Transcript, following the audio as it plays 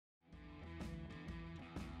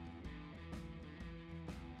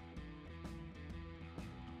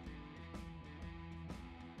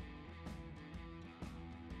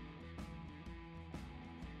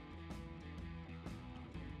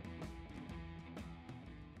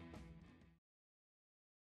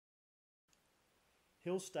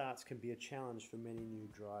Hill starts can be a challenge for many new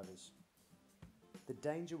drivers. The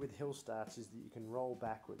danger with hill starts is that you can roll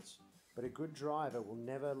backwards, but a good driver will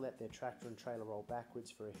never let their tractor and trailer roll backwards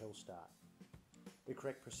for a hill start. The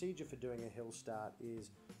correct procedure for doing a hill start is,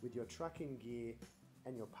 with your truck in gear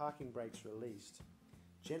and your parking brakes released,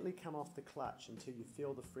 gently come off the clutch until you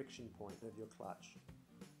feel the friction point of your clutch.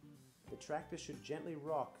 The tractor should gently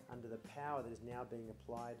rock under the power that is now being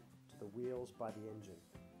applied to the wheels by the engine.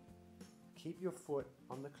 Keep your foot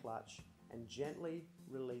on the clutch and gently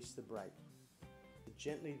release the brake.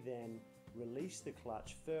 Gently then release the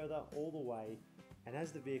clutch further all the way, and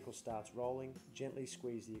as the vehicle starts rolling, gently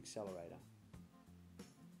squeeze the accelerator.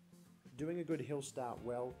 Doing a good hill start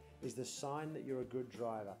well is the sign that you're a good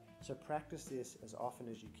driver, so practice this as often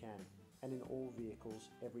as you can, and in all vehicles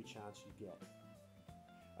every chance you get.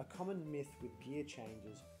 A common myth with gear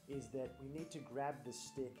changes is that we need to grab the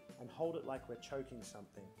stick and hold it like we're choking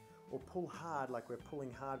something, or pull hard like we're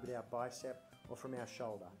pulling hard with our bicep or from our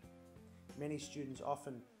shoulder. Many students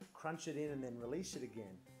often crunch it in and then release it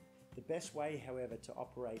again. The best way, however, to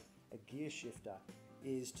operate a gear shifter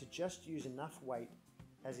is to just use enough weight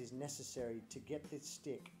as is necessary to get this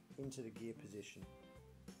stick into the gear position.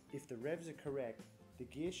 If the revs are correct, the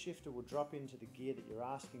gear shifter will drop into the gear that you're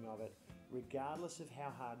asking of it, regardless of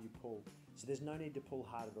how hard you pull, so there's no need to pull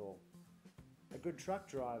hard at all. A good truck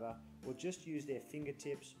driver will just use their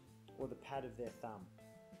fingertips or the pad of their thumb.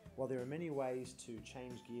 While there are many ways to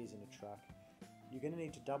change gears in a truck, you're going to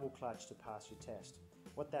need to double clutch to pass your test.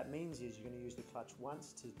 What that means is you're going to use the clutch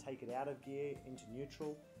once to take it out of gear into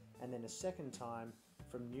neutral, and then a second time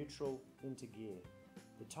from neutral into gear.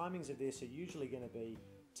 The timings of this are usually going to be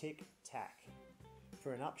tick-tack.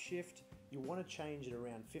 For an upshift, you'll want to change it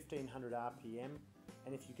around 1500 RPM,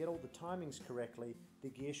 and if you get all the timings correctly, the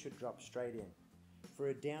gear should drop straight in. For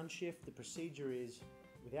a downshift, the procedure is,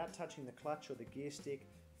 without touching the clutch or the gear stick,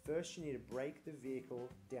 first you need to brake the vehicle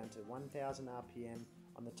down to 1000 RPM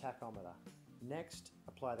on the tachometer. Next,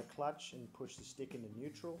 apply the clutch and push the stick into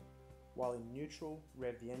neutral. While in neutral,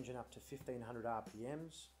 rev the engine up to 1500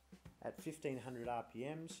 RPMs. At 1500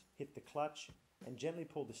 RPMs, hit the clutch and gently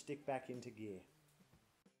pull the stick back into gear.